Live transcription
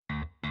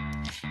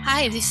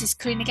Hi, this is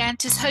Karina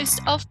Gantus, host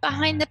of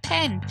Behind the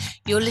Pen.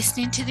 You're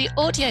listening to the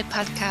audio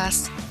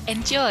podcast.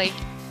 Enjoy.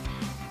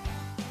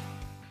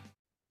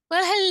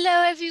 Well,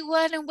 hello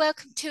everyone, and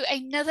welcome to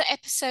another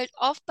episode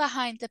of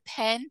Behind the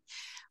Pen.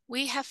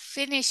 We have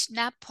finished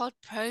NABPod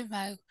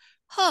promo.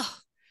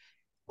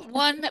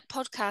 One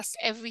podcast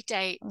every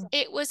day.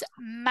 It was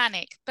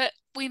manic, but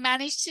we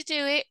managed to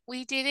do it.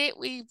 We did it.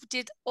 We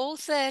did all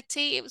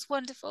 30. It was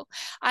wonderful.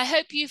 I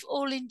hope you've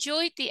all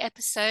enjoyed the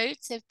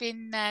episodes. They've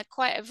been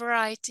quite a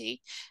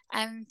variety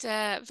and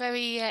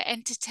very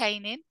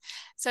entertaining.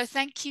 So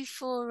thank you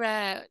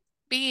for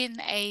being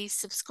a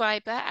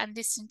subscriber and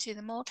listen to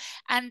them all.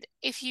 And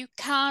if you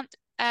can't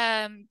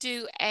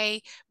do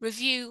a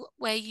review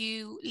where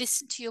you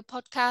listen to your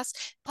podcast,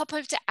 pop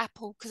over to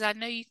Apple because I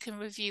know you can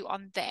review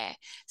on there.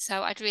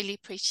 So I'd really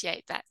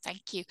appreciate that.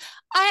 Thank you.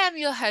 I am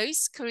your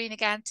host, Karina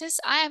Gantus.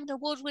 I am an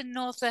award-winning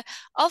author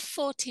of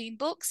 14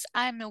 books.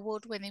 I am an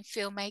award-winning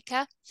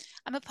filmmaker.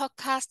 I'm a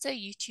podcaster,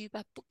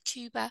 YouTuber,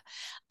 booktuber.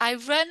 I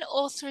run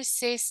Author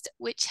Assist,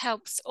 which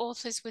helps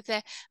authors with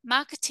their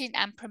marketing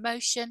and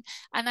promotion.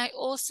 And I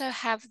also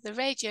have the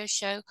radio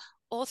show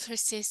Author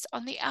Assist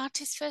on the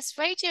Artist First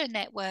Radio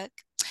Network.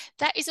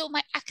 That is all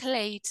my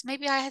accolades.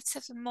 Maybe I had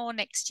 7 more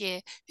next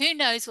year. Who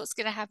knows what's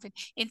going to happen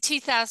in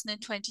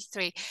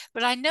 2023?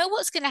 But I know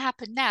what's going to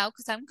happen now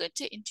because I'm going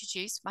to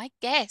introduce my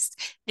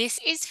guest.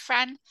 This is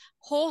Fran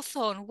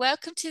Hawthorne.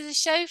 Welcome to the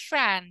show,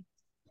 Fran.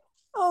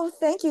 Oh,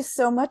 thank you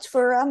so much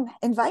for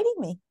inviting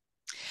me.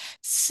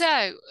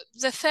 So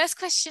the first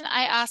question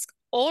I ask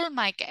all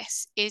my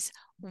guests is,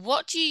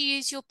 what do you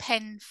use your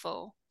pen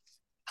for?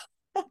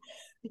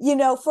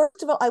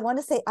 First of all, I want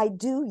to say I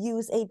do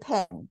use a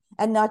pen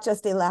and not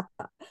just a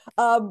laptop.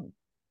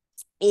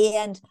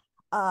 And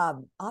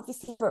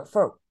obviously,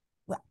 well,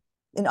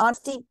 in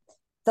honesty,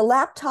 the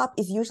laptop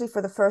is usually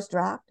for the first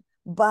draft,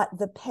 but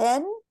the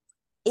pen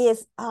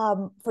is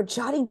for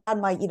jotting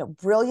down my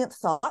brilliant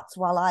thoughts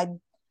while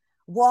I'm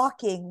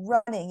walking,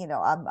 running.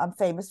 I'm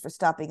famous for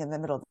stopping in the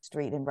middle of the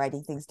street and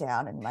writing things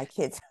down, and my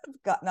kids have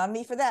gotten on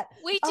me for that.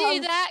 We do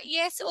that,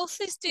 yes.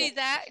 Authors do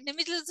that in the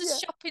middle of the Yeah.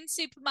 shopping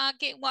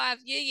supermarket, what have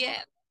you?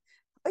 Yeah,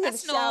 Oh, yeah, the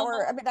that's shower.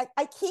 normal. I mean,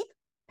 I keep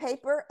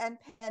paper and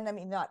pen. I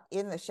mean, not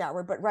in the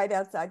shower, but right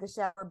outside the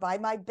shower by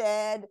my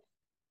bed,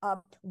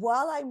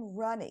 while I'm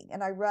running,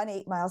 and I run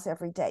 8 miles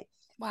every day.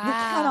 You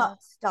cannot Wow.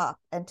 stop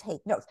and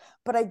take notes,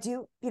 but I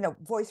do,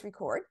 voice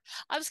record.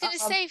 I was going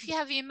to Um, say, if you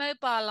have your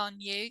mobile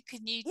on you,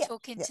 can you yeah,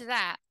 talk yeah, into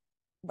that?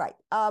 right.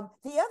 The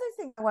other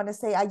thing I want to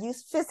say, I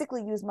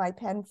physically use my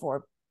pen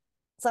for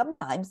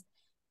sometimes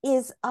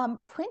is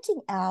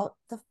printing out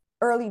the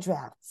early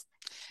drafts.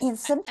 And And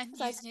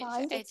sometimes I using it for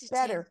find it's editing.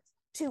 better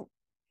to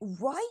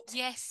write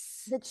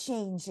Yes. the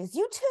changes.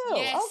 You too.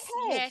 Yes,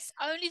 Okay. yes.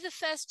 Only the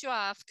first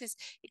draft because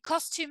it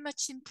costs too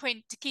much in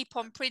print to keep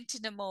on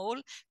printing them all,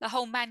 the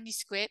whole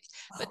manuscript.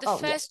 But the Oh,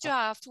 yes. first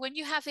draft, when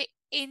you have it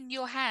in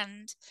your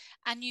hand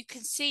and you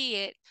can see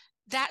it,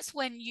 that's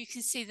when you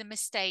can see the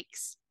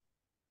mistakes.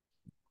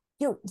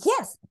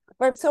 Yes,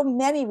 for so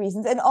many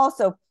reasons. And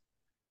also,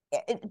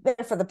 it's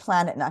better for the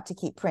planet not to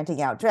keep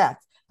printing out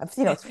drafts of,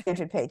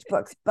 300-page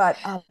books. But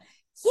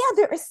yeah,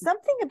 there is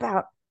something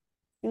about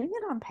doing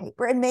it on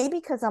paper. And maybe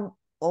because I'm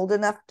old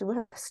enough to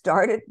have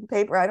started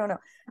paper, I don't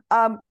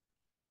know.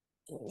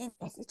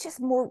 It's just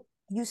more,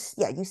 you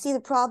see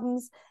the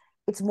problems.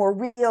 It's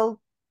more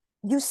real.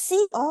 You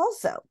see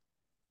also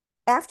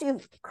after you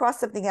cross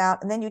something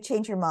out and then you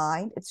change your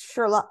mind, it's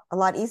sure a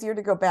lot easier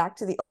to go back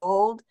to the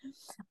old.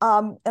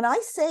 And I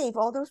save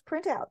all those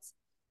printouts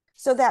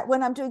so that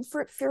when I'm doing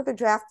further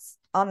drafts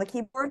on the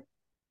keyboard,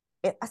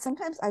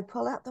 sometimes I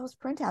pull out those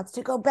printouts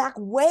to go back,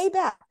 way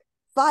back,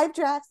 5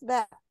 drafts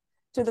back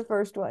to the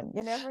first one.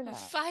 You never know.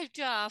 5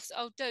 drafts.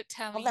 Oh, don't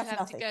tell Well, me you that's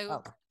have to nothing.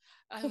 go. Oh.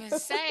 I would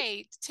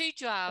say 2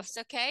 drafts.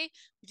 Okay.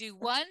 We do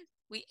one,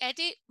 we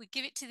edit, we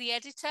give it to the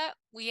editor,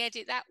 we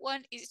edit that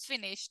one, it's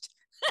finished.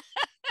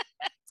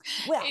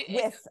 Well,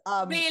 with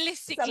something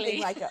Realistically.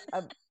 like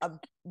a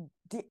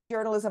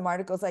journalism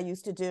articles I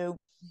used to do,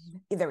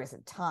 there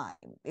isn't time,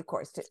 of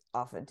course,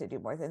 often to do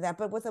more than that.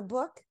 But with a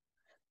book,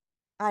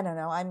 I don't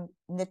know. I'm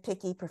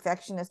nitpicky,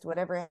 perfectionist,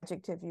 whatever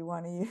adjective you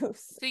want to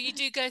use. So you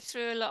do go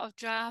through a lot of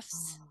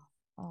drafts.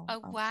 Oh, Oh,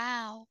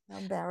 wow.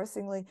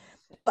 embarrassingly.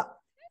 But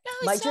No,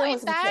 my it's not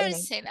journalism training,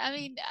 embarrassing. I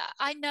mean,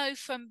 I know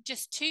from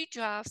just 2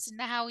 drafts and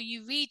how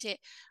you read it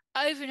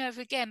over and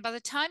over again, by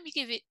the time you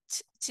give it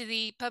to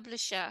the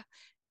publisher,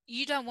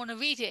 you don't want to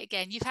read it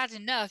again. You've had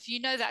enough. You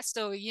know that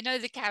story. You know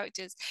the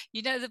characters.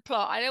 You know the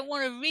plot. I don't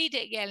want to read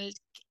it again.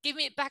 Give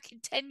me it back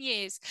in 10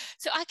 years.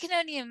 So I can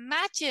only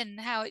imagine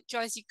how it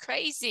drives you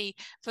crazy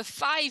for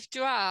 5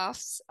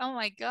 drafts. Oh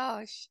my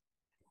gosh.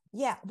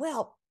 yeah,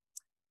 well,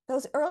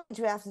 those early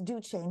drafts do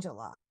change a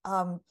lot.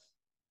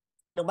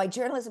 My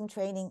journalism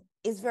training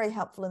is very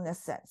helpful in this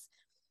sense.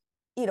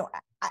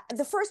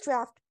 The first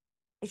draft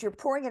is you're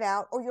pouring it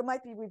out, or you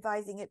might be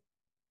revising it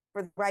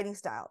for the writing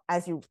style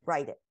as you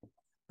write it.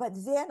 But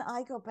then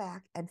I go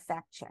back and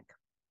fact check.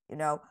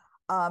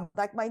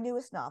 Like my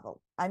newest novel,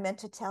 I Meant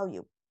to Tell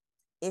You,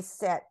 is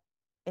set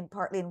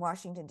partly in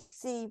Washington,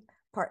 D.C.,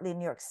 partly in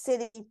New York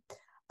City.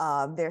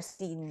 They're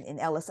seen in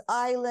Ellis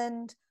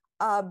Island.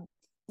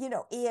 You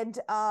know, and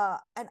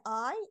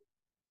I,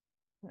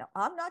 no,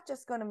 I'm not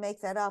just going to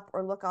make that up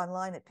or look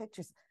online at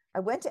pictures. I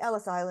went to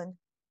Ellis Island,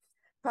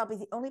 probably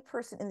the only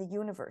person in the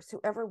universe who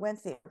ever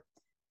went there,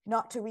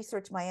 not to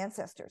research my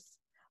ancestors,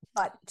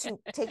 but to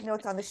take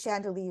notes on the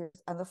chandeliers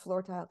on the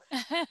floor tile.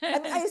 I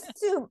mean, I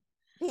assume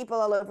people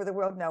all over the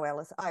world know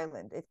Ellis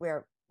Island. It's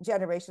where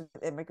generations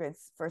of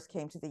immigrants first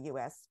came to the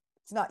US.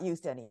 It's not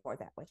used anymore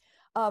that way.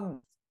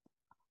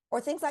 Or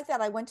things like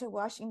that. I went to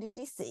Washington,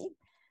 D.C.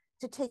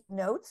 to take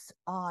notes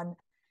on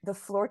the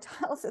floor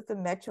tiles at the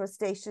metro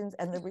stations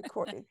and the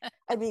recording.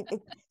 I mean,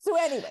 so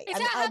anyway. Is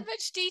that how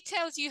much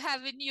details you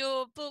have in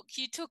your book?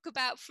 You talk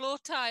about floor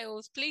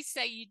tiles. Please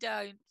say you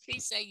don't.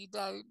 Please say you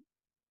don't.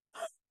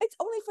 It's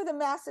only for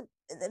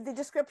the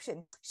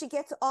description. She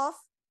gets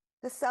off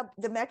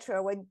the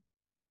metro, and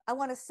I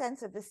want a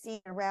sense of the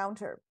scene around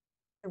her.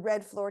 The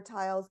red floor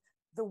tiles.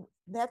 The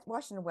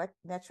Washington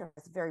Metro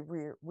has very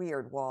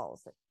weird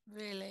walls that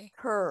really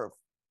curve,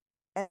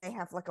 and they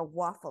have like a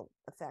waffle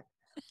effect.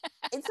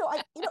 And so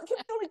it can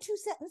be only 2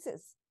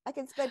 sentences. I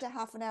can spend a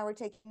half an hour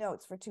taking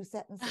notes for 2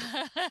 sentences.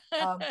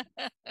 As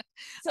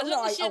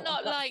long as you're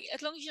not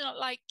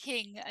like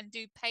King and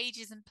do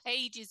pages and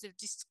pages of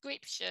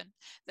description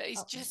that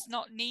is just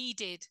not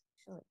needed.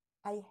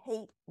 I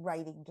hate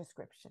writing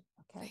description.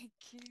 Okay. Thank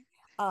you.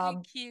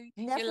 Thank you.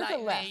 You like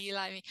me. You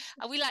like me.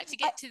 And we like to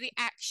get to the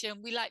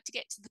action. We like to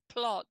get to the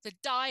plot, the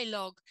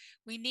dialogue.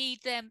 We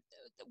need them.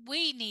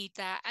 We need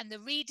that. And the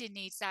reader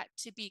needs that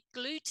to be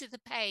glued to the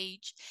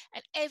page.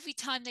 And every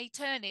time they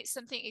turn it,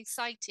 something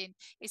exciting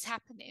is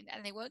happening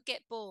and they won't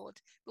get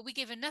bored. But we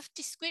give enough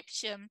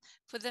description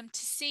for them to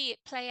see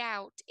it play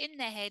out in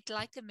their head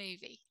like a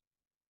movie.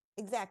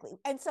 Exactly.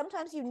 And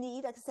sometimes you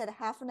need, like I said, a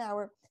half an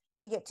hour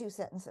to get 2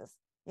 sentences,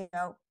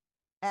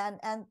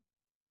 and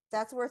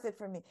that's worth it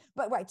for me.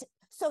 But right,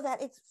 so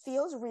that it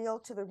feels real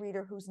to the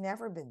reader who's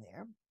never been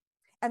there,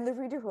 and the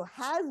reader who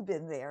has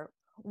been there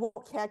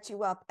will catch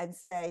you up and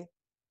say,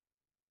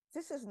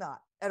 this is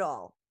not at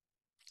all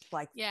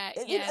like,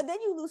 and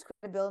then you lose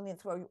credibility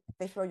and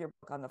they throw your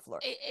book on the floor.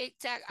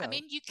 Exactly. So, I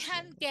mean, you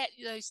can get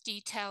those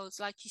details,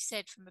 like you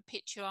said, from a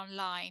picture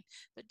online,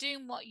 but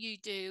doing what you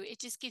do, it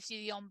just gives you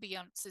the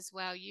ambience as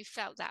well. You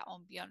felt that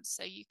ambience,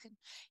 so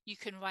you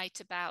can write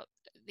about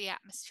the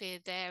atmosphere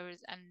there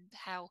and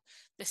how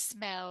the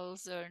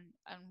smells and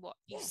what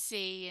you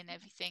see and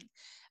everything,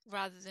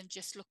 rather than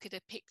just look at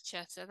a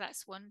picture. So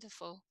that's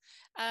wonderful.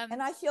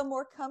 And I feel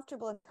more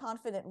comfortable and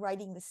confident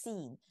writing the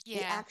scene,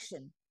 the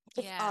action,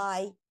 if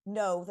I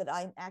know that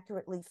I'm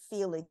accurately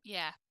feeling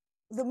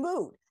the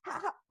mood.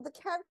 How the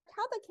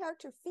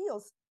character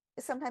feels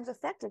is sometimes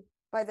affected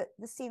by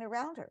the scene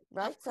around her,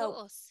 right? Of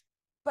course.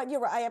 But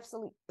you're right, I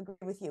absolutely agree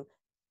with you.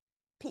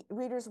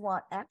 Readers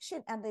want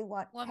action and they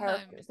want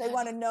characters. They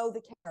want to know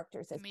the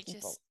characters as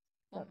people.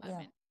 One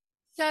moment.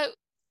 So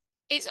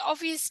it's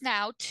obvious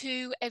now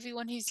to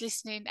everyone who's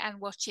listening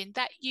and watching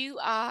that you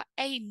are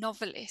a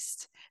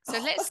novelist. So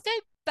let's go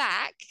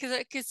back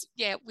because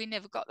we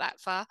never got that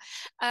far.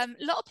 A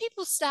lot of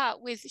people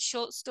start with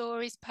short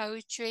stories,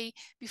 poetry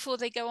before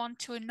they go on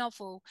to a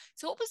novel.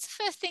 So what was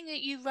the first thing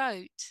that you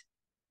wrote?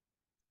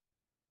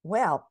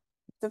 Well,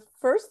 the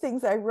first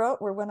things I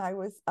wrote were when I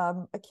was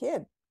a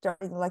kid,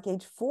 starting like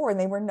age 4, and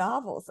they were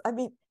novels. I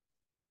mean,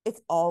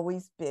 it's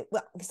always been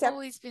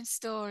always been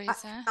stories,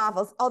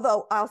 novels.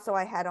 Although also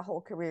I had a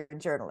whole career in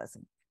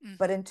journalism,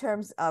 but in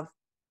terms of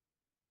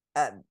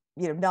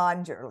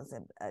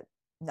non-journalism,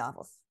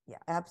 novels,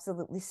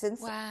 absolutely,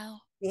 since the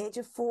age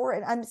of 4.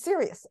 And I'm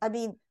serious. I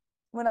mean,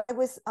 when I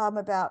was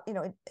about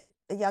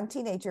a young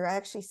teenager, I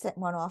actually sent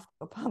one off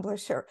to a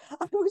publisher.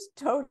 I was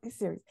totally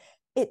serious.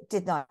 It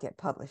did not get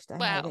published.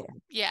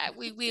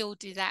 We all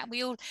do that.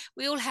 We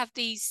all have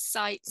these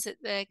sites that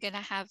they're going to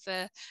have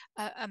a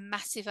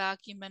massive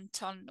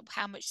argument on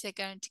how much they're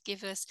going to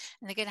give us,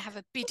 and they're going to have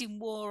a bidding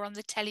war on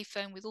the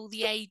telephone with all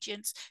the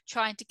agents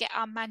trying to get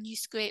our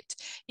manuscript.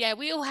 Yeah,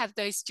 we all have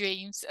those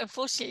dreams.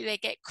 Unfortunately, they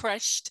get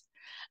crushed.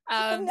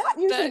 Not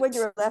usually when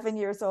you're 11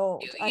 years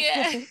old.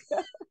 Yeah.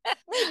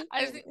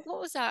 I think,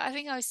 what was that? I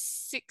think I was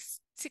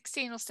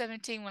 16 or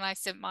 17 when I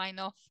sent mine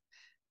off.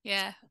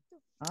 Yeah.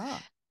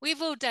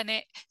 We've all done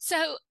it.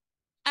 So,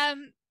 how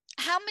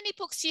many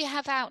books do you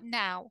have out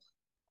now?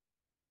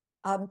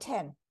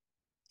 10.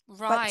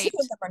 Right. But 2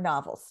 of them are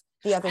novels.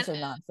 The others are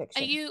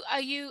nonfiction. Are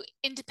you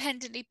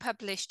independently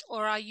published,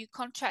 or are you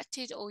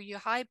contracted, or you're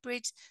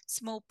hybrid,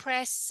 small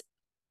press?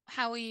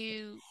 How are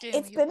you doing?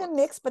 It's been a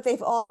mix, but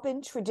they've all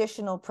been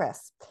traditional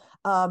press.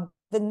 The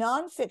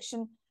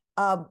nonfiction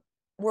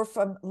were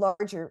from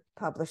larger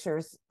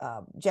publishers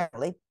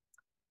generally,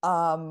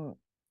 and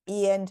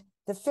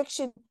the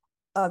fiction.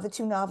 The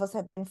 2 novels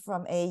have been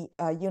from a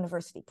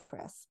university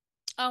press.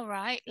 All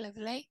right,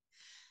 lovely.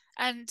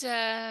 And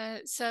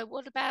so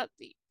what about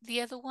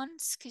the other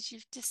ones? Because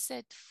you've just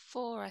said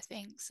 4, I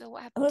think. So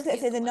what happened?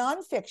 The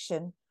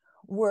nonfiction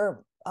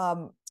were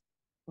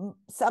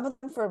some of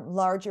them from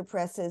larger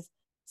presses,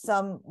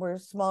 some were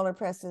smaller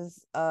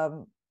presses,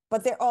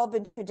 but they're all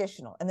been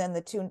traditional. And then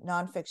the two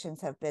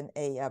nonfictions have been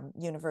a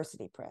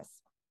university press.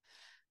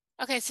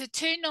 Okay, so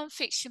two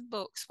nonfiction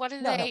books. What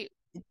are No, no, they?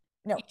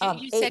 no.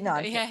 You Eight said no.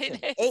 Yeah, nonfiction,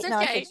 it's eight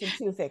okay. nonfiction,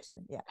 two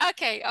fiction. Yeah.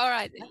 Okay, all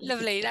right, I can keep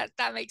lovely. track.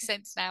 That makes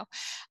sense now.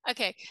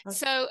 Okay, Okay.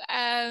 so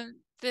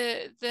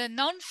the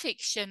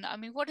nonfiction. I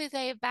mean, what are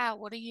they about?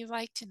 What are you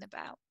writing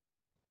about?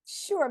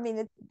 Sure. I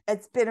mean,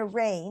 it's been a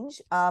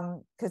range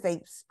because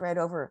they spread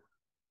over,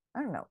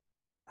 I don't know,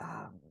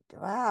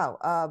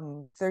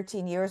 wow,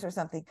 13 years or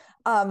something.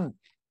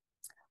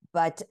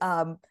 But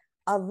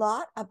a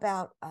lot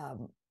about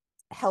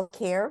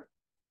healthcare,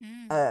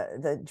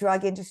 Mm. the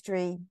drug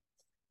industry,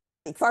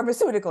 the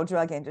pharmaceutical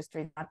drug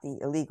industry, not the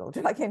illegal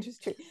drug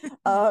industry.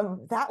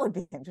 That would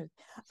be interesting.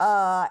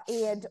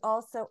 And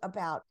also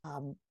about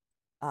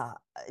uh,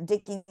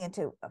 digging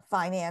into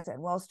finance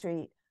and Wall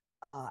Street,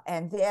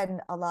 and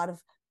then a lot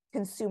of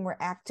consumer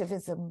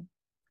activism.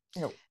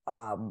 You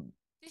know,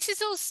 This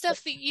is all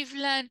stuff that you've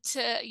learned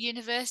at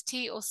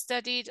university or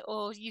studied,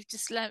 or you've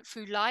just learned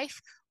through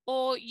life,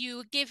 or you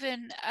were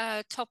given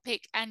a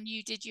topic and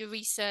you did your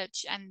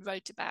research and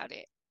wrote about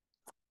it.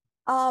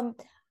 um,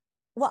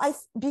 well, I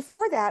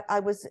before that I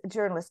was a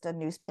journalist on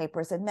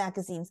newspapers and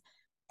magazines,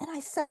 and I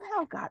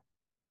somehow got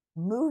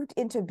moved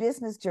into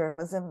business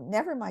journalism.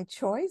 Never my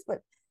choice, but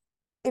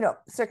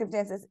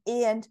circumstances.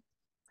 And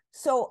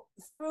so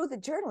through the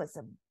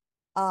journalism,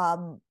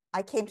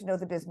 I came to know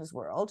the business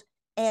world.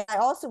 And I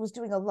also was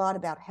doing a lot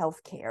about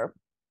healthcare,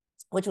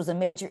 which was a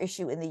major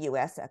issue in the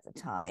US at the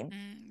time,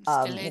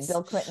 Still the is.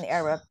 Bill Clinton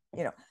era,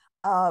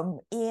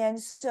 and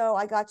so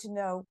I got to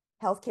know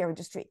healthcare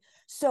industry.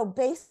 So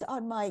based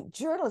on my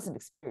journalism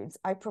experience,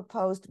 I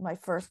proposed my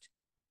first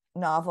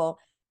novel.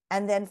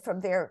 And then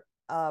from there,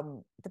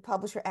 the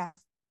publisher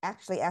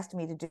actually asked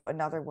me to do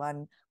another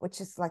one,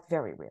 which is like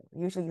very rare.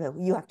 Usually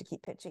you have to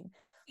keep pitching.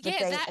 But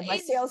Yeah, that and my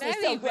is sales were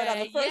so very good on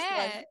rare. the first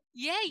one Yeah.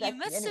 Yeah,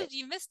 that anyway.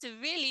 you must have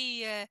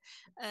really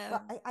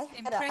Well, I had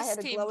impressed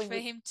a him glowing for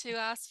him to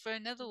ask for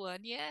another one.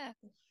 Yeah.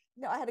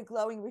 no, I had a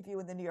glowing review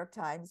in the New York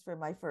Times for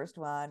my first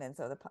one, and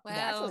so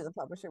naturally Well, the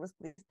publisher was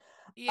pleased.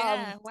 Um,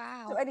 yeah, so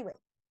wow. anyway,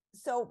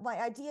 so my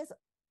ideas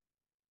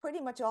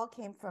pretty much all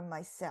came from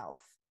myself.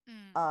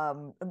 Mm.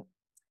 Um,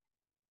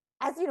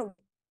 as you know,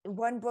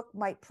 one book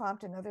might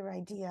prompt another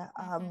idea.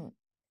 Hmm.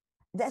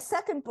 The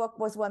second book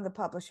was one the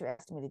publisher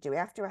asked me to do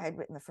after I had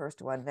written the first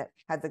one that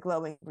had the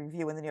glowing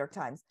review in the New York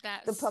Times. The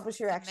That's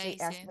publisher actually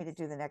asked amazing. me to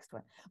do the next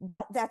one.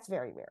 But that's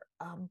very rare.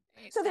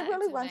 So they're That is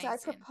really ones I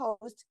amazing.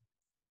 proposed,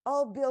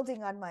 all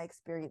building on my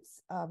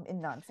experience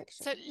in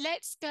nonfiction. So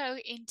let's go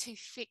into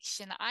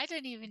fiction. I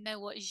don't even know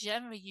what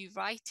genre you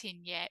write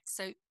in yet.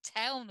 So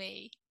tell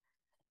me.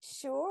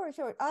 Sure,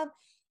 sure.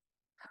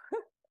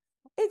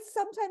 It's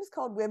sometimes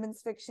called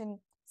women's fiction,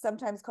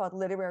 sometimes called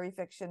literary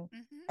fiction.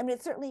 Hmm. I mean,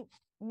 it's certainly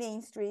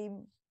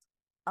mainstream.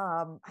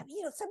 I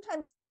mean,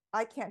 sometimes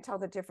I can't tell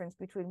the difference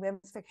between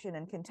women's fiction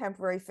and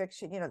contemporary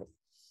fiction,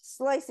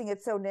 slicing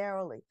it so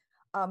narrowly.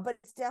 But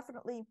it's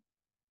definitely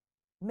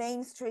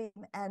mainstream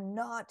and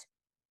not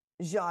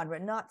genre,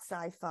 not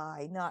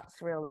sci-fi, not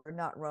thriller,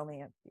 not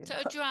romance. So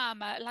a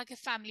drama, like a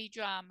family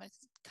drama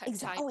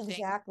Exactly. type Oh, thing.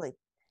 exactly.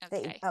 They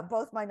Okay.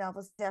 both my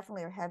novels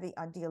definitely are heavy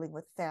on dealing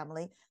with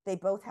family. They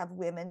both have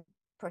women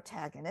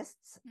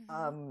protagonists.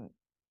 Hmm.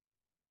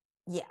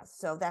 Yeah,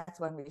 so that's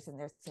one reason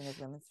they're seen as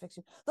women's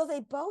fiction. Though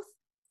they both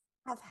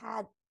have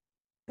had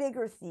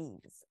bigger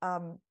themes.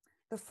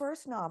 The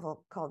first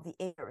novel, called The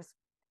Heirs,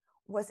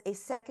 was a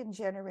second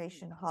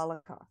generation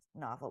Holocaust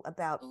novel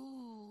about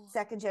Ooh.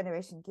 second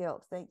generation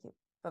guilt. Thank you,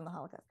 from the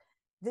Holocaust.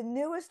 The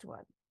newest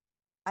one,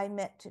 I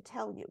Meant to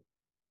Tell You,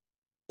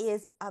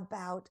 is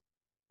about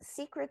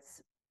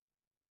secrets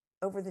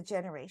over the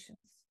generations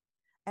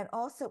and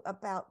also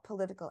about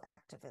political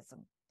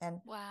activism and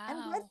whether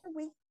Wow.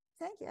 we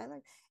thank you I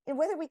like and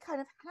whether we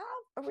kind of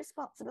have a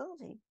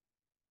responsibility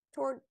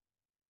toward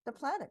the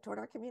planet, toward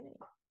our community.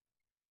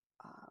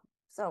 uh,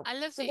 so I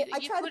love so that I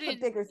you try to put put in,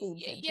 bigger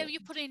themes yeah, into it. you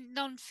put in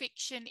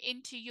non-fiction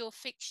into your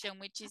fiction,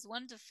 which is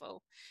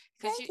wonderful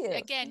because Thank you,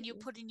 again, thank you're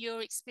you. putting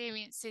your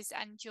experiences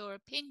and your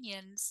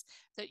opinions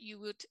that you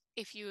would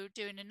if you were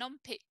doing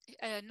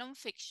a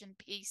non-fiction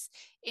piece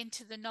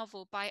into the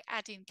novel by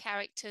adding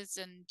characters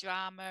and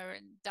drama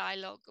and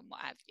dialogue and what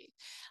have you.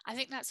 I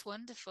think that's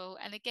wonderful.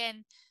 And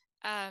again,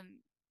 um,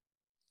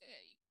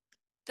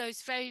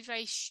 those very,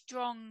 very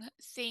strong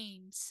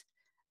themes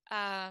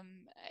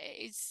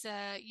is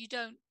you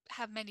don't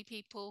have many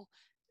people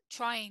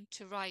trying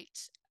to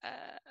write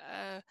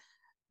a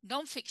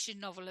non-fiction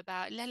novel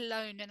about, let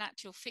alone an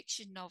actual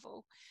fiction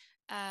novel.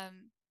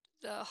 Um,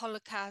 the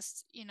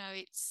Holocaust,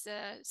 it's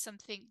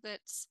something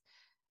that's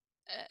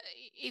uh,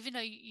 even though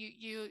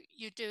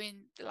you're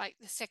doing like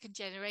the second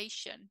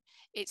generation,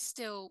 it's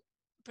still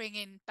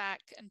bringing back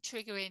and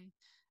triggering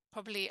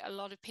probably a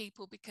lot of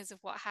people because of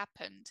what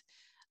happened.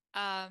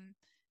 Um,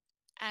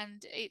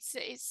 and it's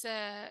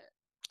a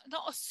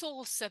not a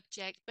sore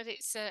subject, but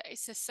it's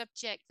a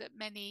subject that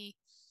many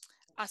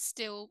are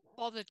still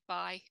bothered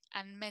by,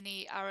 and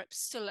many are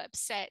still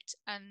upset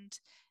and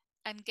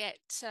get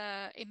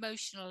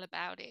emotional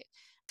about it.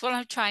 what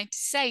I'm trying to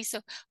say.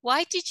 So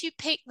why did you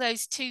pick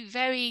those two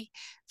very,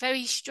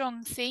 very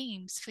strong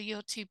themes for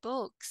your two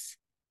books?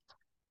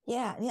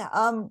 Yeah, yeah.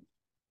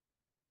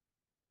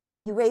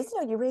 You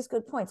raised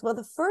good points. Well,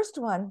 the first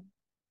one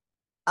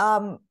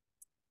um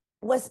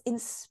was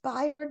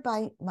inspired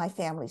by my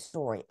family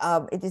story.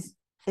 It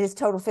is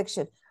total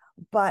fiction,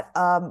 but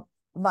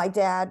my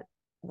dad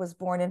was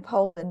born in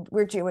Poland.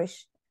 We're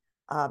Jewish.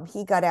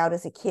 He got out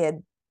as a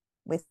kid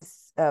with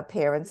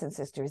parents and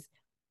sisters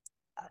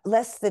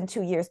less than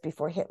 2 years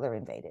before Hitler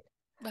invaded.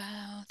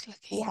 Wow,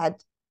 He lucky.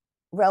 had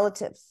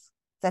relatives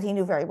that he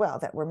knew very well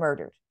that were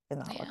murdered in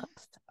the Yeah.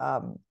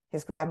 Holocaust.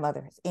 His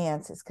grandmother, his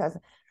aunts, his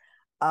cousin.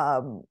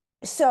 Um,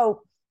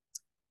 so,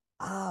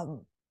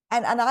 and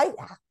I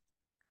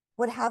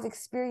would have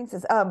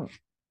experiences.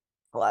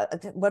 Well,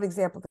 what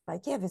example that I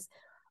give is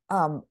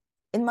um,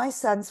 in my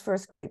son's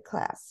first grade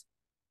class,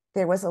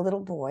 there was a little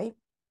boy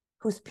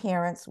whose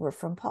parents were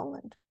from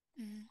Poland.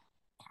 Mm.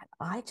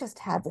 I just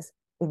had this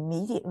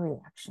immediate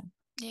reaction.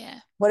 Yeah.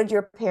 What did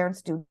your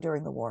parents do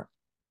during the war?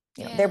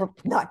 They Yeah. were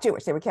not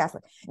Jewish, they were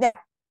Catholic. Now,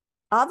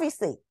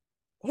 obviously,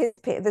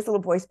 this little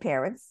boy's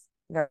parents,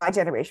 my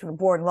generation, were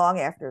born long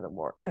after the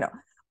war,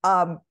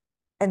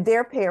 and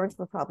their parents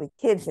were probably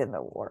kids in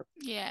the war.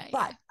 Yeah.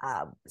 But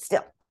Yeah.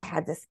 still, I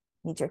had this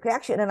knee-jerk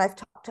reaction. And I've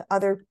talked to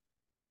other,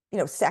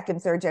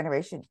 second, third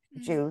generation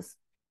Mm. Jews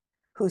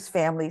whose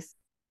families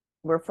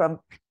were from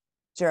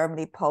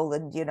Germany,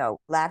 Poland,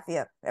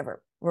 Latvia,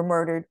 whatever, were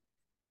murdered.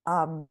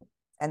 And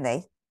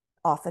they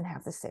often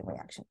have the same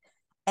reaction.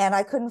 And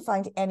I couldn't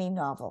find any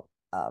novel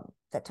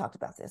that talked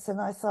about this.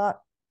 And I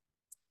thought,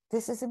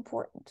 this is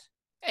important.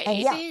 And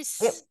It yeah, is.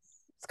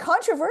 it's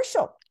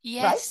controversial, right?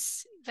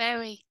 Yes,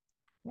 very.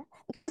 Yeah.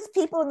 Because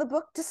people in the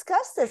book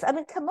discuss this. I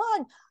mean, come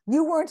on,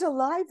 you weren't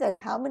alive then.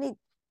 How many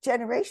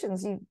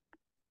generations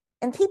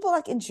and people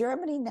like in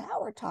Germany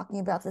now are talking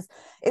about this.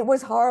 It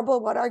was horrible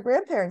what our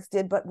grandparents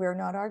did, but we're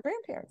not our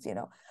grandparents.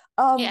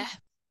 Yeah.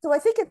 So I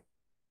think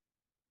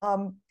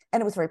and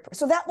it was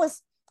so that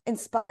was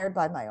inspired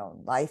by my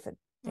own life and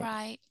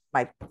Right.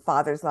 my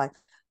father's life.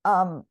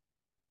 Um,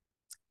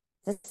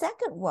 the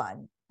second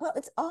one, well,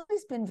 it's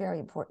always been very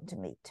important to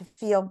me to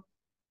feel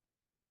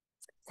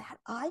that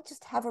I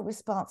just have a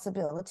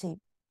responsibility,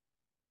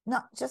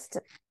 not just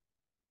to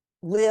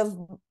live,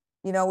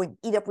 and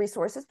eat up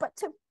resources, but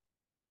to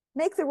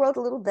make the world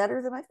a little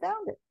better than I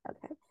found it.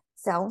 Okay.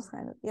 Sounds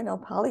kind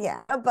of,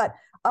 Pollyanna, but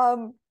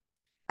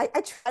I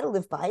try to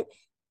live by it.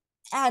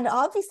 And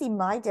obviously,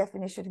 my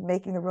definition of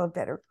making the world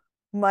better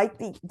might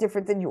be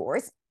different than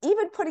yours,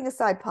 even putting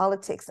aside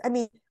politics. I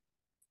mean,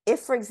 if,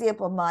 for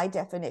example, my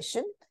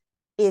definition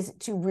is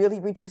to really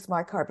reduce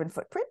my carbon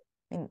footprint,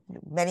 I mean,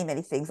 many,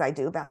 many things I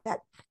do about that.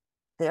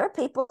 There are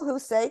people who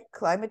say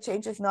climate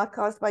change is not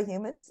caused by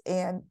humans,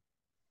 and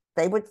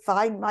they would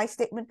find my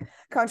statement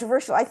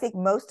controversial. I think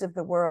most of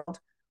the world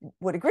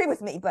would agree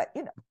with me, but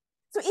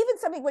so even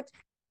something which,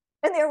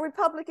 and there are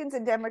Republicans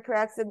and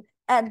Democrats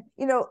and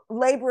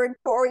Labor and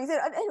Tories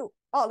and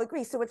all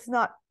agree. So it's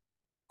not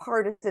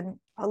partisan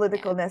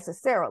political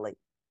necessarily,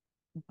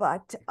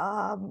 but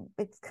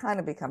it's kind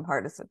of become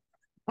partisan,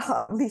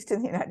 at least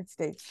in the United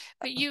States.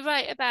 But you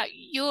write about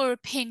your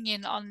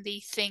opinion on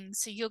these things,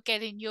 so you're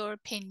getting your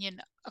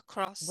opinion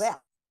across.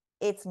 Well,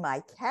 it's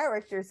my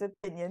character's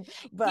opinion,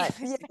 but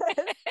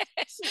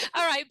yes.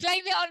 All right,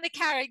 blame it on the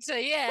character.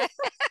 Yeah.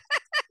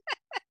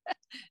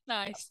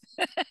 Nice.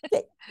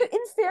 Okay. But in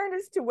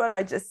fairness to what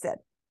I just said,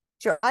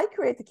 sure, I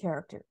create the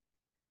character,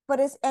 but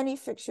as any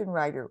fiction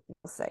writer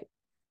will say,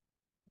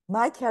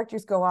 my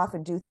characters go off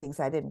and do things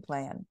I didn't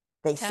plan.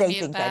 They Tell say me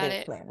things I about didn't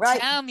it. plan, right?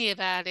 Tell me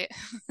about it.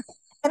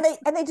 And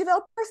they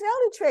develop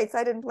personality traits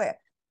I didn't plan.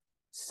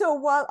 So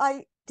while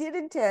I did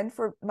intend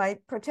for my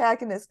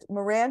protagonist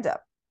Miranda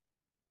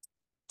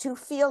to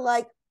feel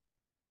like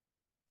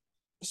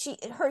she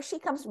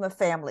comes from a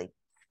family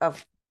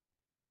of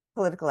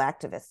political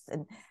activists,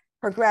 and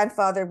her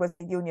grandfather was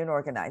a union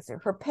organizer.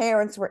 Her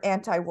parents were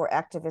anti-war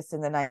activists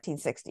in the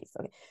 1960s.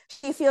 Okay.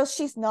 She feels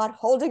she's not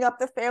holding up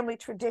the family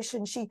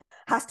tradition. She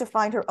has to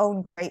find her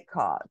own great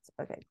cause.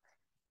 Okay.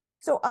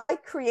 So I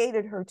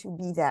created her to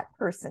be that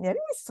person. Yeah,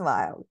 you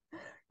smile.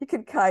 You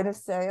can kind of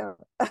say, oh.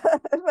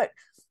 But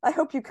I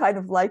hope you kind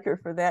of like her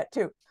for that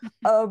too.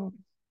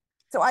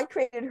 So I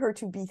created her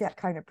to be that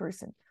kind of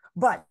person.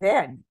 But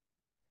then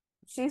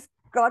she's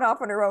gone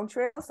off on her own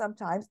trail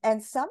sometimes,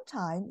 and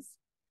sometimes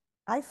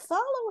I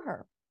follow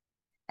her,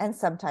 and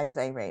sometimes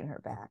I rein her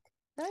back.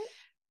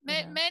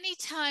 Right? Many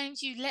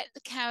times you let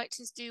the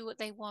characters do what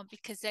they want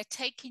because they're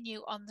taking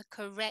you on the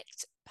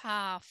correct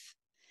path.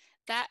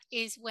 That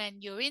is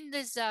when you're in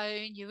the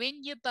zone, you're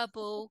in your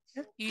bubble,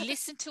 you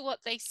listen to what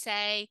they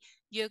say,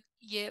 your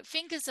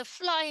fingers are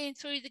flying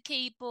through the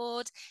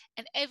keyboard,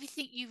 and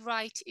everything you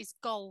write is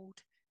gold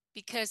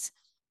because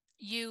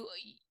you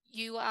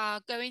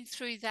are going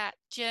through that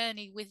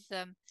journey with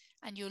them,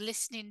 and you're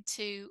listening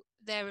to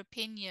their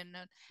opinion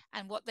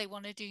and what they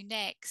want to do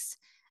next.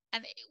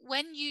 And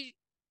when you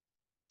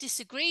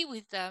disagree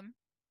with them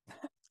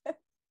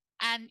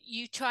and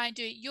you try and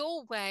do it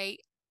your way,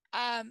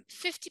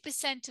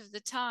 50% of the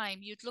time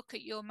you'd look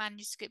at your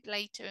manuscript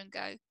later and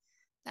go,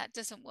 that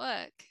doesn't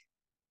work.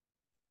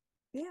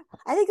 Yeah,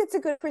 I think it's a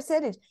good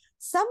percentage.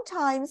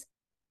 Sometimes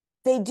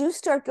they do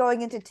start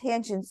going into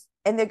tangents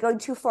and they're going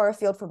too far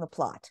afield from the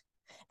plot.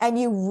 And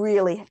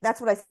that's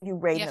what I said, you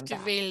rein You them have to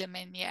back. reel them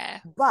in, yeah.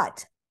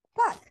 But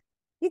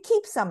you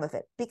keep some of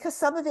it because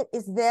some of it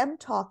is them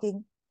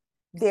talking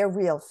their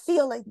real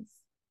feelings,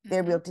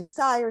 their real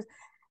desires.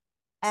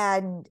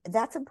 And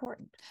that's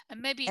important. And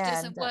maybe it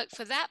doesn't work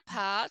for that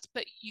part,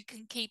 but you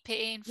can keep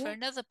it in for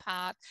another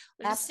part.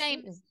 The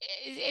same,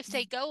 if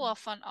they go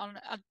off on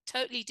a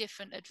totally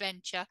different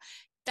adventure,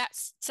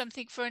 that's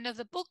something for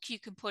another book you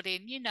can put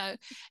in, you know.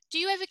 Do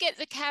you ever get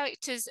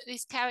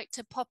this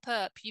character pop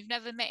up, you've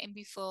never met him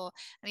before,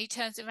 and he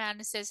turns around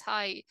and says,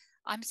 hi,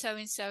 I'm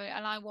so-and-so,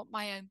 and I want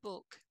my own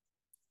book?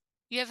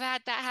 You ever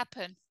had that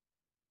happen?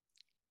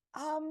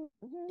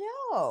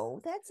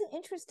 No, that's an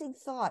interesting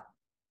thought.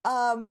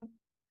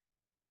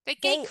 They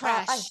gate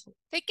crash.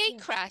 They gate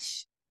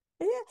crash.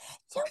 Yeah.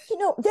 So,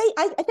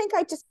 I think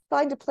I just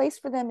find a place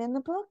for them in the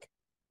book.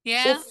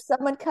 Yeah. If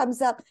someone comes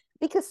up,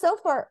 because so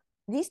far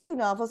these 2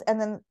 novels,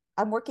 and then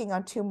I'm working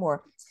on 2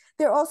 more,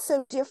 they're all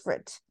so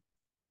different.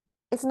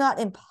 It's not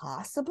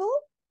impossible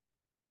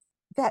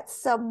that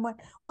someone,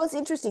 well, it's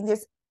interesting.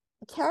 There's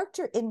a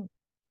character in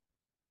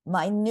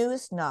my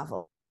newest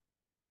novel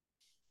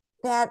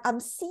that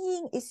I'm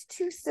seeing is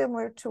too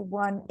similar to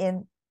one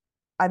in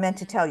I Meant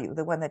to Tell You,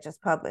 the one that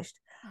just published.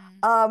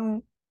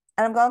 And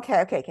I'm going,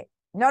 okay.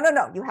 No.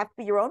 You have to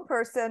be your own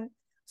person.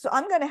 So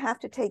I'm going to have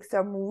to take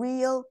some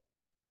real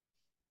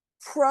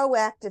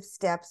proactive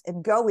steps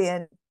and go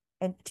in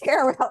and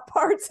tear out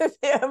parts of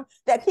him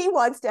that he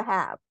wants to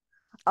have.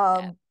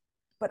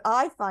 But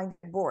I find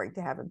it boring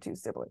to have him too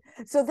similar.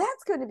 So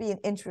that's going to be an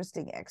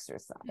interesting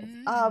exercise.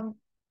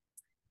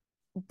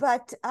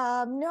 But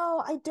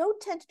no, I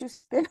don't tend to do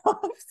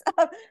spin-offs.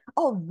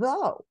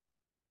 Although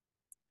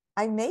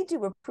I may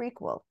do a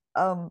prequel.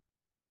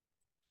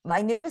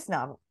 My newest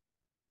novel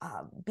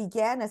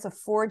began as a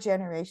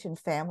 4-generation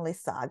family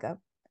saga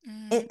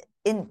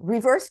in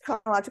reverse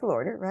chronological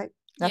order, right?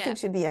 Nothing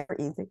should be ever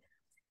easy.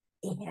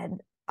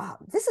 And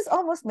this is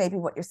almost maybe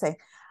what you're saying.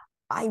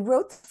 I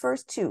wrote the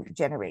first 2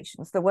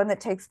 generations, the one that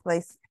takes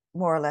place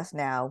more or less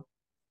now,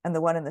 and the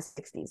one in the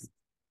 60s.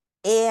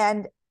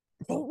 And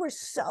there was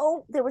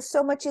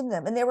so much in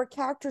them. And there were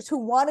characters who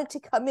wanted to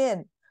come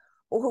in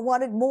or who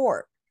wanted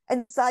more,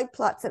 and side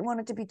plots that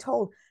wanted to be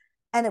told.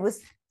 And it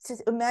was, to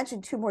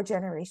imagine 2 more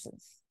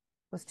generations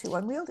was too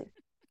unwieldy.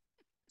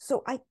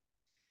 So I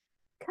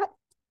cut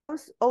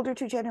those older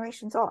 2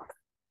 generations off,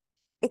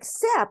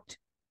 except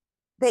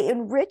they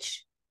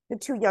enrich the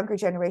 2 younger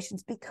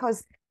generations,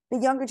 because the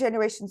younger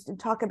generations didn't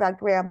talk about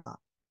grandma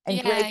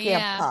and great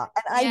grandpa.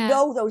 And I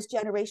know those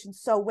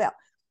generations so well.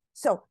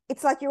 So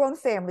it's like your own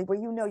family, where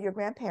you know your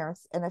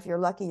grandparents, and if you're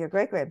lucky, your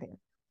great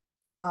grandparents.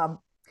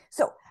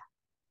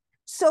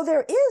 So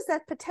there is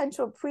that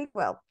potential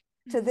prequel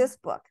to this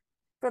book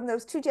from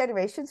those 2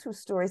 generations whose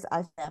stories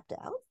I've mapped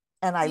out,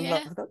 and I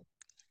love them.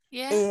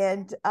 Yeah.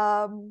 And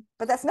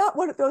but that's not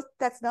one of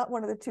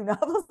the 2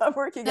 novels I'm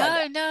working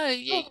on. No,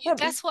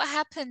 that's what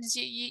happens.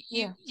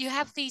 You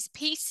have these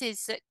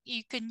pieces that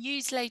you can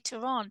use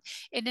later on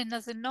in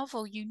another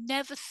novel. You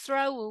never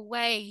throw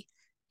away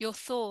your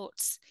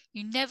thoughts.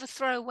 You never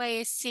throw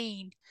away a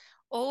scene.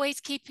 Always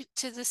keep it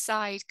to the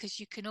side, because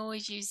you can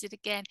always use it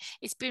again.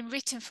 It's been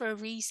written for a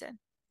reason.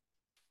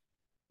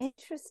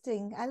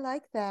 Interesting. I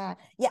like that.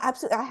 Yeah,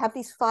 absolutely. I have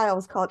these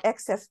files called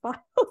excess files.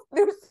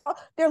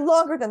 They're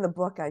longer than the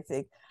book, I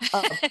think.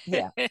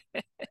 Yeah.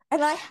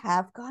 And I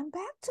have gone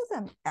back to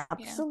them.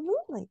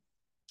 Absolutely.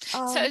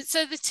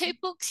 So the 2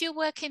 books you're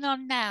working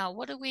on now,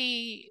 what are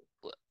we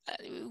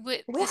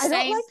with the I don't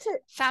same like to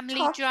family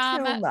talk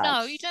drama? too much.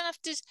 No, you don't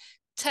have to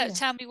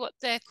tell me what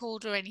they're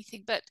called or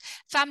anything, but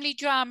family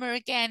drama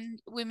again,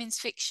 women's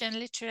fiction,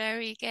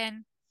 literary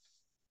again.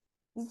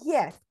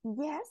 Yes,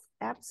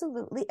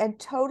 absolutely. And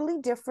totally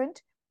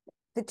different.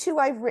 The 2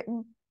 I've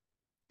written,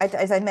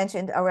 as I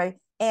mentioned already,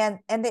 and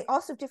they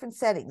also have different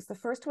settings. The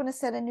first one is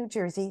set in New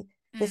Jersey.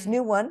 This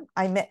new one,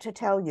 I Meant to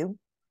Tell You,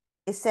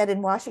 is set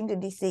in Washington,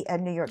 D.C.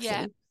 and New York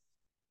City.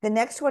 The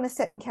next one is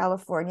set in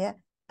California,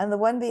 and the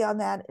one beyond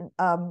that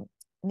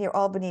near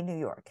Albany, New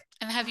York.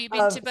 And have you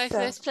been to both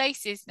those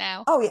places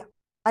now? Oh yeah,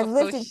 I've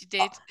lived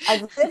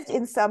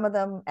in some of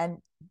them and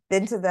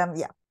been to them.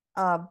 Yeah.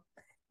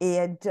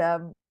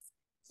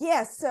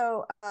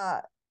 So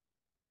let's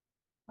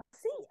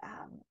see.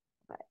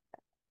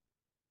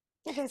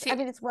 I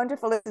mean, it's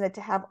wonderful, isn't it,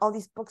 to have all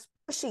these books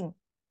pushing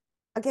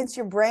against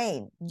your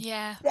brain,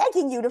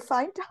 begging you to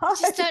find time.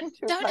 Just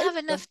don't have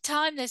enough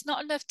time. There's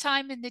not enough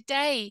time in the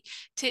day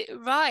to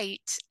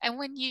write, and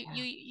when you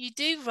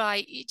do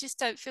write, you just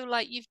don't feel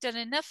like you've done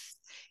enough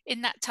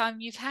in that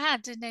time you've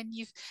had. And then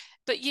you've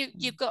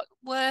got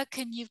work,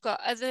 and you've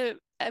got other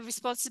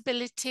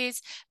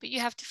responsibilities, but you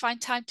have to find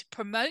time to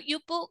promote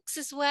your books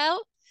as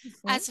well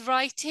as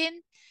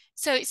writing.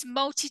 So it's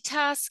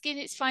multitasking,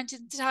 it's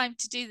finding the time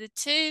to do the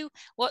two.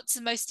 What's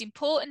the most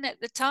important at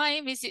the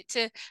time? Is it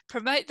to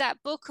promote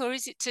that book, or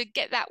is it to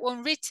get that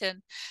one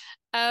written?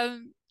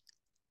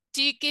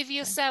 Do you give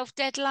yourself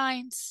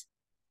deadlines?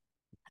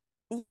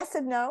 Yes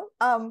and no.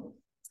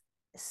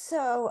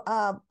 So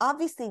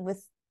obviously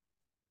with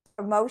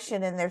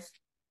promotion, and there's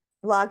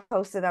blog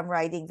posts that I'm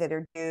writing that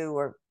are due,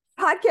 or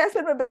podcasts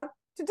that I'm about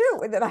to do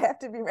and that I have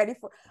to be ready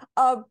for.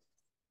 I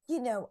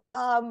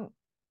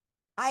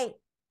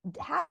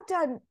have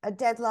done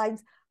deadlines.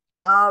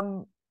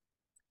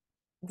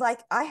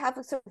 Like I have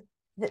a sort of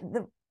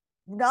the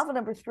novel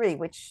number 3,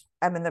 which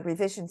I'm in the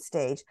revision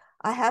stage.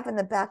 I have in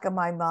the back of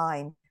my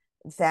mind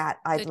that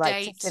I'd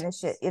like to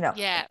finish it.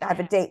 Yeah. I have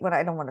a date when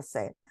I don't want to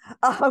say it.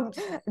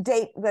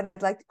 Date when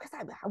I'd like, because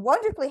I'm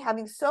wonderfully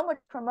having so much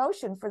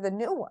promotion for the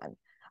new one.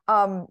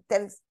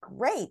 That is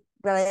great,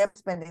 but I am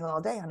spending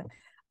all day on it.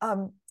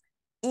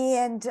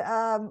 And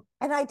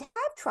I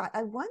have tried.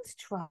 I once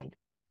tried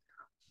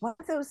one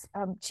of those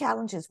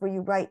challenges where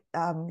you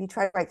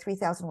try to write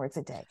 3,000 words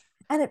a day,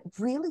 and it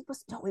really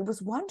was it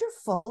was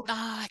wonderful. Oh,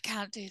 I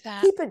can't do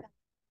that.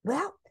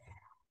 Well,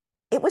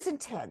 it was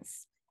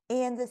intense.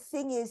 And the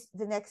thing is,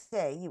 the next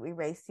day you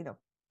erase,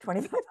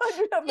 2,500 of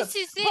them. This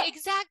is it,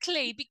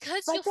 exactly,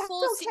 because you're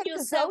forcing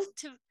yourself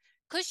to,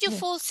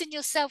 forcing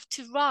yourself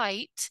to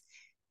write.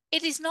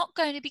 It is not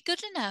going to be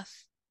good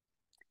enough.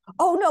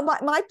 Oh no,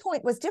 my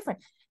point was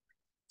different.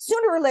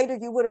 Sooner or later,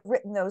 you would have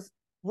written those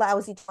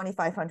lousy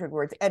 2,500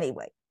 words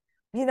anyway,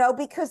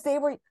 because they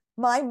were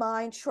my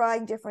mind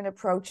trying different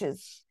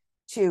approaches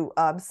to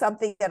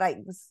something that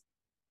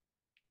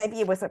maybe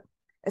it was a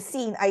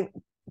scene I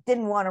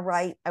didn't want to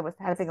write. I was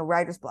having a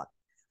writer's block.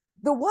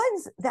 The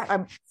ones that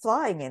I'm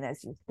flying in,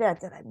 as you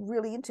said, that I'm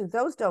really into,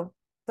 those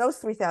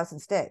 3,000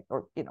 stay,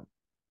 or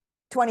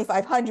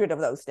 2,500 of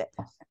those stay.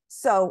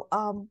 So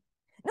no,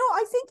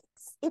 I think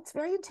it's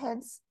very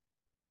intense.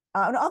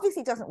 And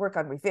obviously it doesn't work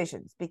on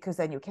revisions, because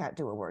then you can't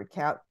do a word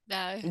count.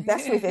 No. The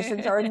best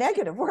revisions are a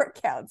negative word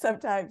count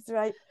sometimes,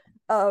 right?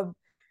 But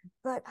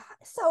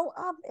so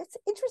it's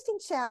an interesting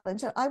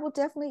challenge, and I will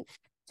definitely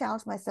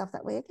challenge myself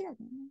that way again.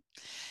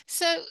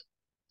 So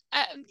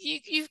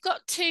you've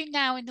got 2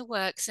 now in the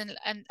works, and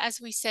as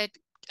we said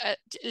a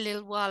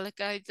little while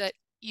ago, that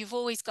you've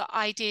always got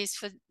ideas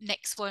for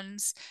next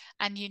ones,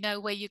 and you know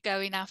where you're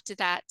going after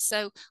that.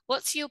 So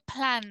what's your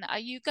plan? Are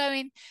you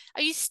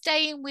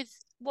staying with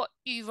what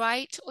you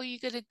write, or are you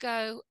going to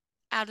go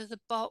out of the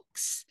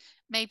box,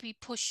 maybe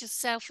push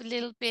yourself a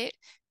little bit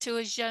to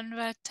a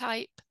genre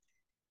type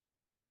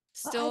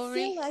story? I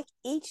feel like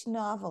each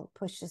novel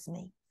pushes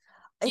me.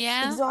 It's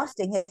Yeah.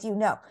 exhausting, as you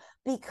know,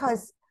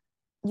 because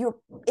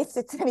if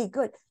it's any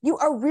good, you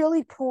are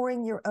really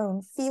pouring your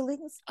own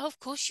feelings. Oh, of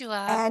course you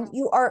are. And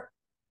you are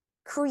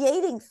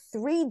creating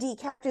 3D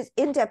characters,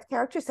 in-depth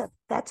characters.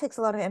 That takes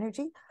a lot of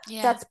energy.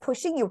 Yeah. That's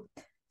pushing you,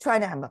 trying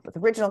to come up with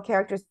original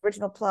characters,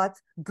 original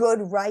plots,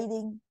 good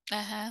writing.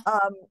 And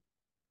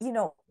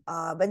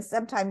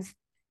sometimes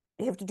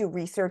you have to do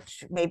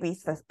research. Maybe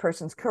the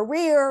person's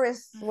career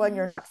is one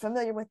you're not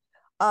familiar with.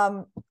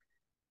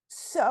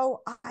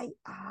 So I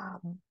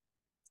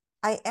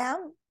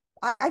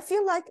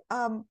feel like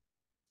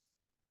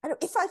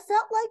if I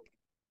felt like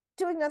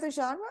doing another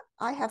genre,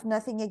 I have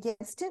nothing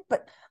against it,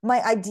 but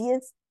my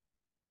ideas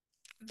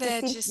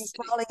seem to be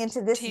falling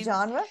into this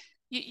genre.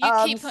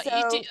 I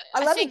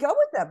let me go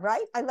with them,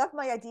 right? I love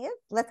my ideas.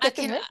 Let's get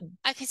them written.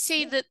 I can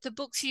see that the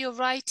books you're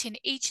writing,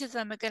 each of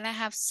them are going to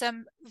have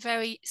some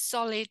very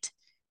solid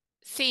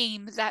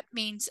theme that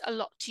means a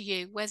lot to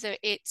you, whether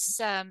it's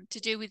to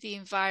do with the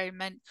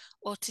environment,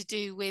 or to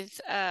do with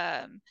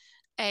a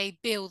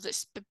bill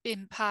that's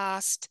been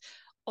passed,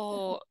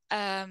 or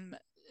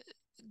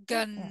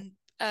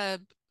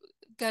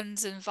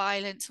guns and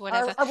violence,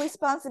 whatever. A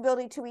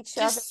responsibility to each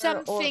other. Just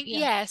something,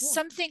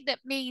 something that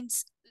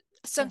means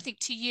something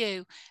to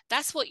you.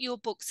 That's what your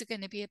books are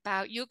going to be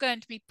about. You're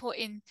going to be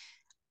putting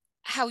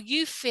how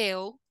you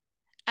feel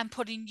and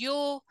putting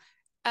your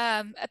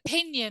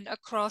opinion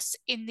across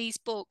in these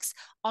books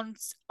on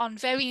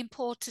very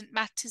important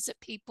matters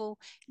that people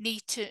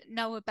need to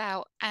know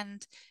about.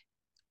 And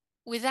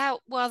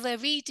while they're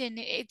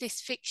reading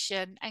this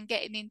fiction and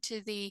getting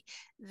into the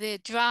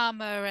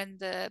drama and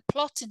the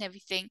plot and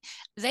everything,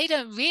 they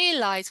don't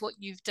realize what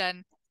you've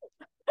done.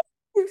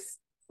 You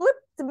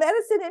slipped the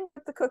medicine in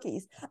with the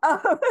cookies.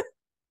 Yeah.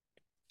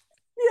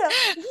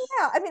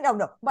 I mean,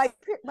 no. My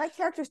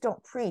characters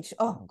don't preach.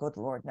 Oh, good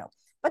Lord, no.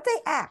 But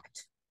they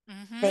act.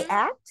 They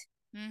act.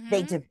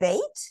 They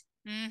debate.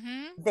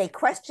 They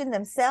question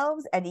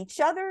themselves and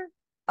each other.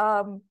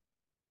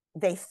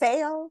 They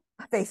fail.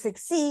 They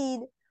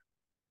succeed.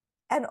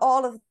 And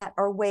all of that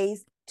are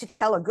ways to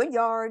tell a good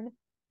yarn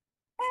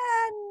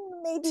and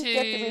maybe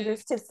get the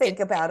readers to think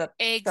about it.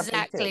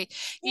 Exactly.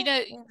 You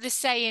know, the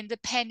saying, the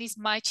pen is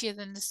mightier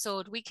than the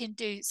sword. We can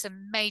do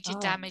some major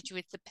damage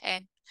with the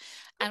pen.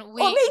 And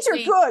major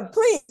good,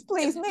 please,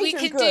 major good. We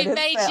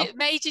can do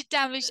major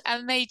damage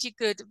and major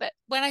good. But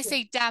when I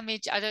say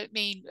damage, I don't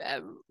mean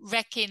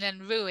wrecking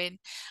and ruin.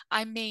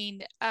 I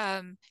mean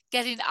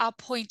getting our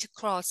point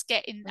across,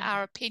 getting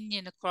our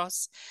opinion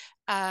across.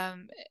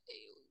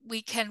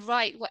 We can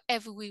write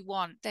whatever we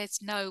want.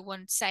 There's no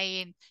one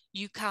saying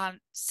you can't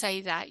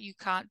say that, you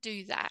can't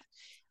do that.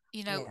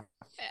 You know,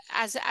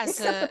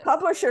 except the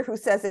publisher who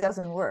says it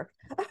doesn't work,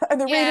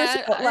 and the readers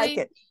don't like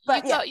it.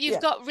 But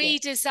you've got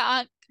readers that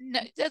aren't. No,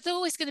 there's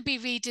always going to be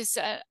readers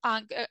that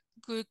aren't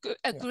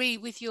agree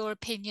with your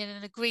opinion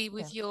and agree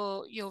with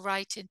your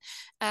writing.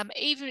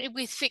 Even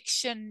with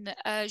fiction,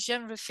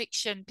 genre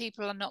fiction,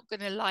 people are not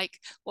going to like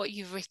what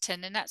you've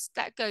written, and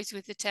that goes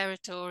with the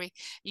territory.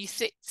 You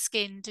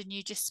thick-skinned and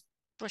you just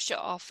brush it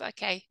off.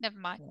 Okay, never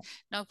mind,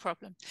 no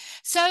problem.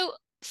 So,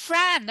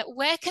 Fran,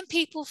 where can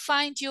people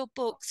find your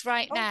books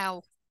right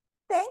now?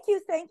 Thank you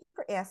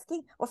for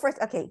asking. Well, first,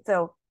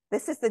 so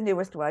this is the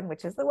newest one,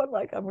 which is the one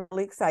I'm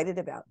really excited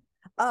about.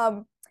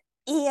 And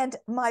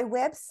my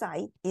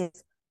website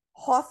is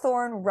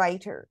Hawthorne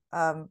Writer.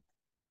 My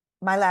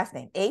last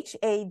name,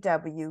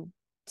 HAWTHORNEWRITER.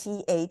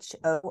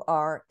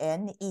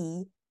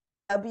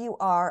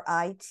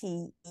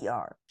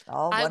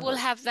 I will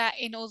have that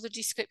in all the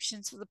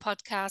descriptions for the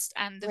podcast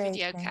and the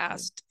video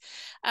cast.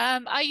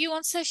 Are you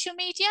on social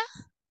media?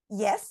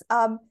 Yes.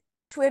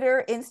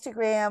 Twitter,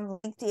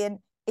 Instagram, LinkedIn.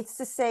 It's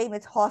the same.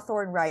 It's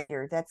Hawthorne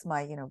Writer. That's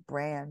my,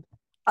 brand.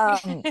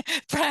 Brand,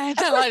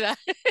 I like that.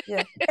 I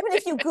mean,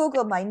 if you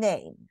Google my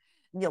name,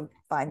 you'll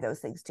find those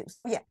things too. So,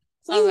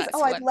 please.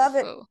 I'd love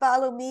it.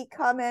 Follow me,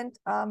 comment.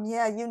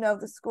 You know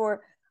the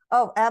score.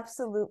 Oh,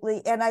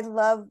 absolutely. And I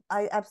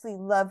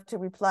absolutely love to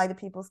reply to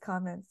people's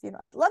comments.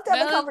 Love to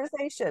have a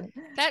conversation.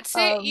 That's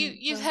it.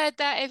 You've heard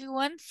that,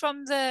 everyone,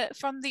 from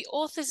the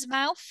author's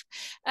mouth.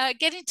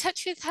 Get in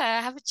touch with her,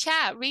 have a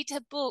chat, read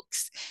her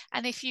books.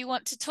 And if you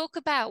want to talk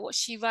about what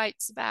she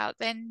writes about,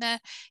 then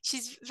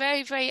she's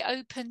very, very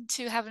open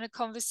to having a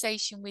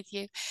conversation with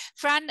you.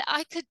 Fran,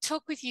 I could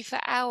talk with you for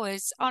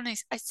hours.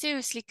 Honest, I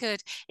seriously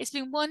could. It's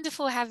been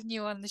wonderful having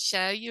you on the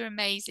show. You're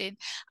amazing.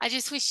 I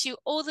just wish you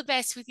all the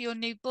best with your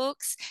new books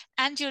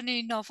and your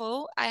new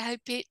novel. I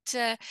hope it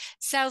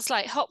sells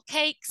like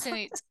hotcakes and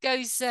it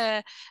goes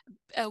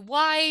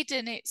wide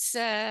and it's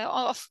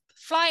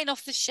flying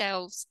off the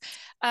shelves.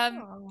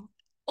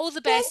 All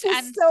the best,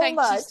 and thank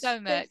you so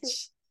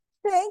much.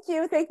 Thank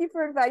you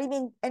for inviting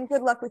me, and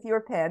good luck with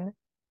your pen.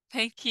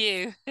 Thank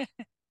you.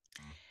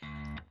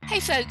 Hey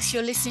folks,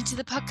 you're listening to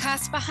the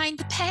podcast Behind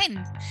the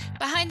Pen.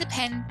 Behind the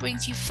Pen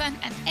brings you fun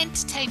and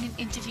entertaining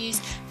interviews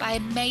by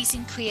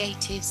amazing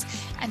creatives.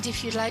 And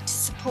if you'd like to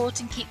support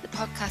and keep the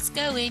podcast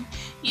going,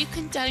 you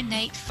can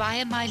donate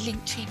via my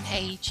Linktree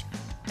page.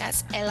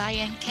 That's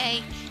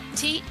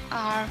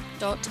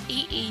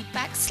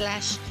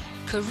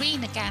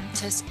linktr.ee/Karina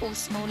Gantus, all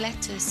small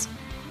letters.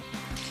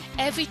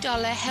 Every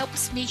dollar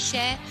helps me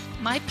share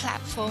my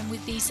platform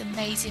with these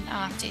amazing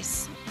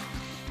artists.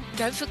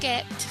 Don't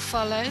forget to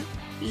follow,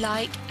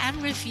 like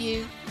and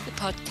review the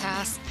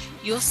podcast.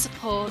 Your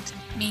support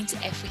means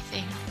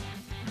everything.